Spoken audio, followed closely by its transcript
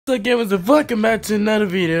gamers, and welcome back to another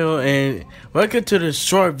video, and welcome to the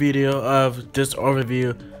short video of this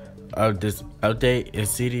overview of this update in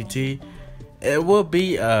CDT. It will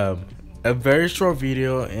be a very short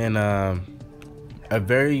video and a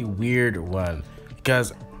very weird one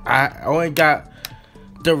because I only got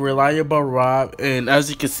the reliable Rob, and as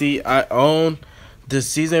you can see, I own the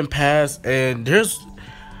season pass. And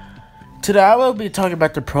today I will be talking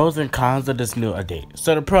about the pros and cons of this new update.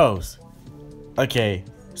 So the pros. Okay,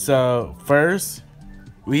 so first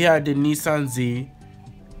we had the Nissan Z,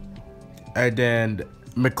 and then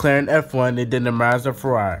McLaren F1, and then the Mazda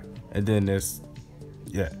Ferrari, and then this,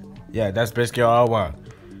 yeah, that's basically all I want.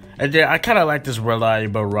 And then I kind of like this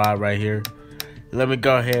reliable rod right here. Let me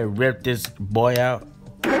go ahead and rip this boy out,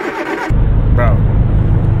 bro.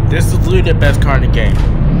 This is literally the best car in the game.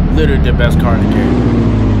 Literally the best car in the game.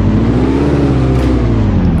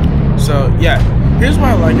 So yeah. Here's what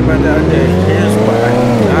I like about that day. Here's what I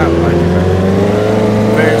do not like about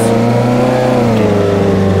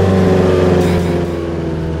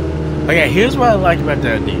that. Okay, here's what I like about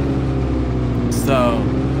that day. So,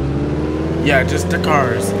 yeah, just the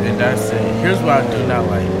cars, and that's it. Here's what I do not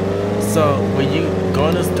like. So, when you go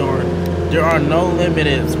in the store, there are no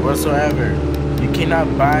limiteds whatsoever. You cannot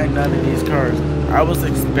buy none of these cars. I was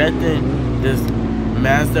expecting this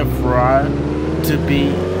Mazda Ferrari to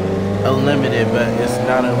be unlimited, but it's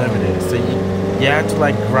not unlimited. So you have to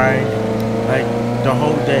like grind like the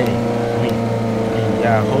whole day. I mean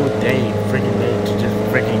yeah, whole day, freaking day to just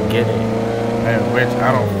freaking get it. And which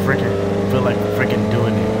I don't freaking feel like freaking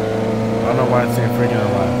doing it. I don't know why I say freaking a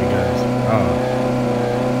lot because I'm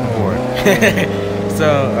bored. So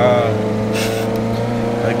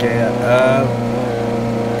okay,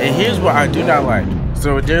 and here's what I do not like.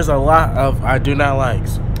 So there's a lot of I do not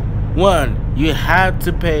likes. One, you have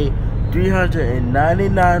to pay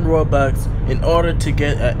 399 Robux in order to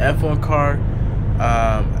get an F1 car,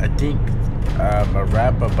 I think a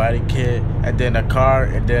wrap, a body kit, and then a car,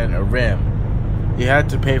 and then a rim. You have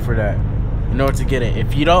to pay for that in order to get it.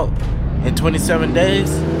 If you don't, in 27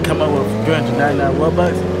 days, come up with 399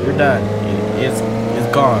 Robux, you're done. It's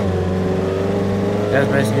gone. That's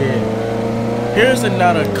basically it. Here's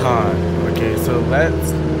another con. Okay, so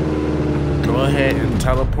let's go ahead and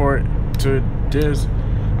teleport to this.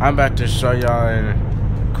 I'm about to show y'all in a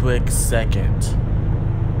quick second.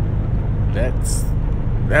 Let's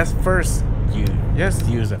first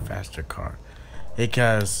use a faster car,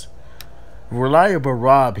 because reliable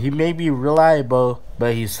Rob, he may be reliable,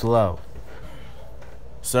 but he's slow.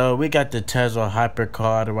 So we got the Tesla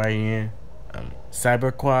Hyperquad right here,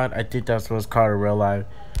 Cyberquad. I think that's what it's called in real life.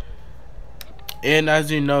 And as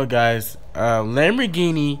you know, guys,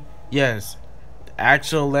 Lamborghini, yes,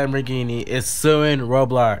 actual Lamborghini is suing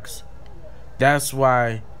Roblox. That's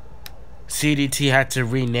why CDT had to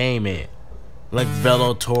rename it like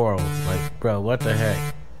Velo Toro. Like, bro, what the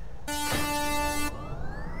heck?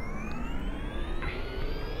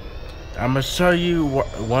 I'm gonna show you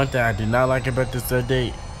one thing I do not like about this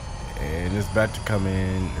update, and it's about to come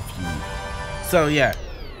in a few. So yeah,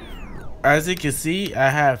 as you can see, I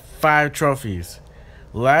have 5 trophies.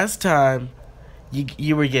 Last time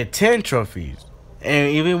you would get 10 trophies.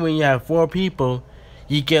 And even when you have 4 people,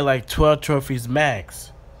 you get like 12 trophies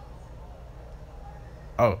max.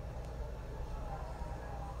 Oh.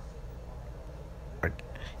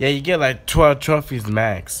 Yeah, you get like 12 trophies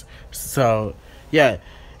max. So, yeah.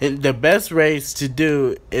 And the best race to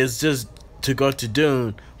do is just to go to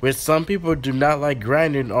Dune, which some people do not like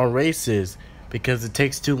grinding on races because it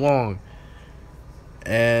takes too long.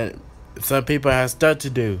 And some people have stuff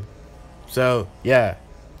to do. So, yeah.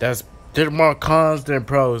 There's more cons than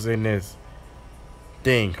pros in this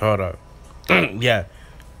thing. Hold up. Yeah.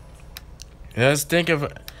 Let's think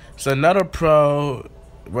of. So another pro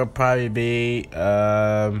would probably be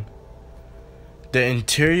the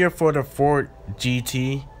interior for the Ford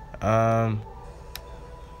GT. Alright.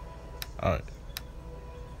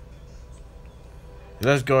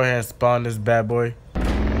 Let's go ahead and spawn this bad boy.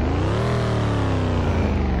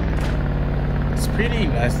 It's pretty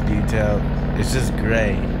nice detail. It's just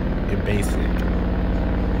gray. Basic,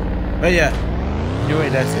 but yeah, anyway,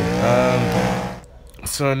 that's it.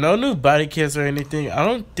 So no new body kits or anything. I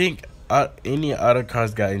don't think any other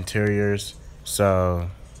cars got interiors, so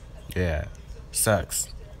yeah,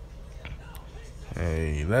 sucks.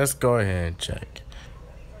 Hey, let's go ahead and check.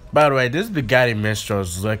 By the way, this Bugatti Mistral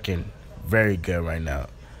is looking very good right now.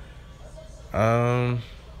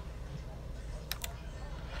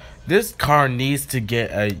 This car needs to get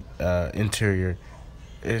a interior.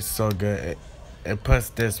 It's so good. It puts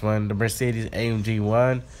this one, the Mercedes AMG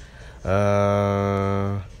 1.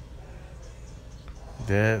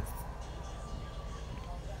 That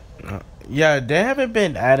yeah, they haven't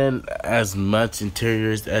been adding as much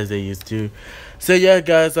interiors as they used to. So yeah,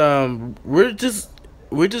 guys, we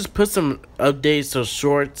just put some updates or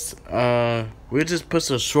shorts. We just put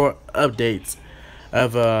some short updates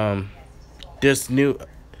of this new.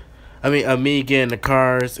 I mean, of me getting the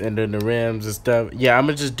cars and then the rims and stuff. Yeah, I'm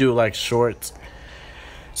gonna just do like shorts.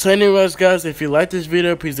 So anyways, guys, if you like this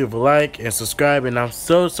video, please leave a like and subscribe. And I'm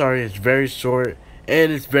so sorry it's very short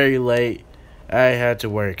and it's very late. I had to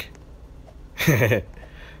work.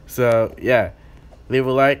 So yeah, leave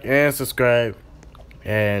a like and subscribe.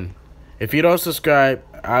 And if you don't subscribe,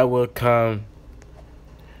 I will come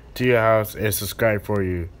to your house and subscribe for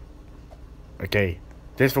you. Okay,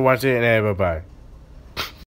 thanks for watching and bye bye.